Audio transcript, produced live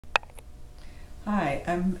Hi,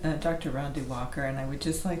 I'm Dr. Rondi Walker, and I would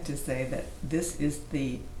just like to say that this is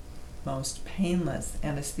the most painless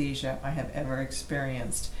anesthesia I have ever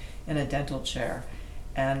experienced in a dental chair.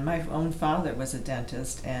 And my own father was a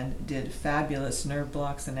dentist and did fabulous nerve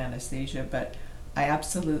blocks and anesthesia, but I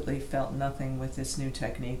absolutely felt nothing with this new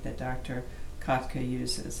technique that Dr. Cotca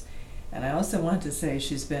uses. And I also want to say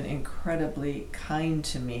she's been incredibly kind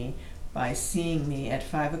to me by seeing me at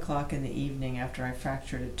 5 o'clock in the evening after I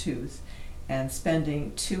fractured a tooth and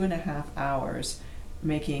spending 2.5 hours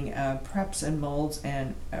making preps and molds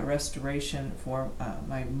and a restoration for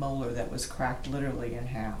my molar that was cracked literally in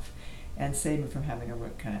half and saved me from having a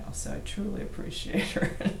root canal. So I truly appreciate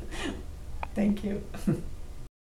her. Thank you.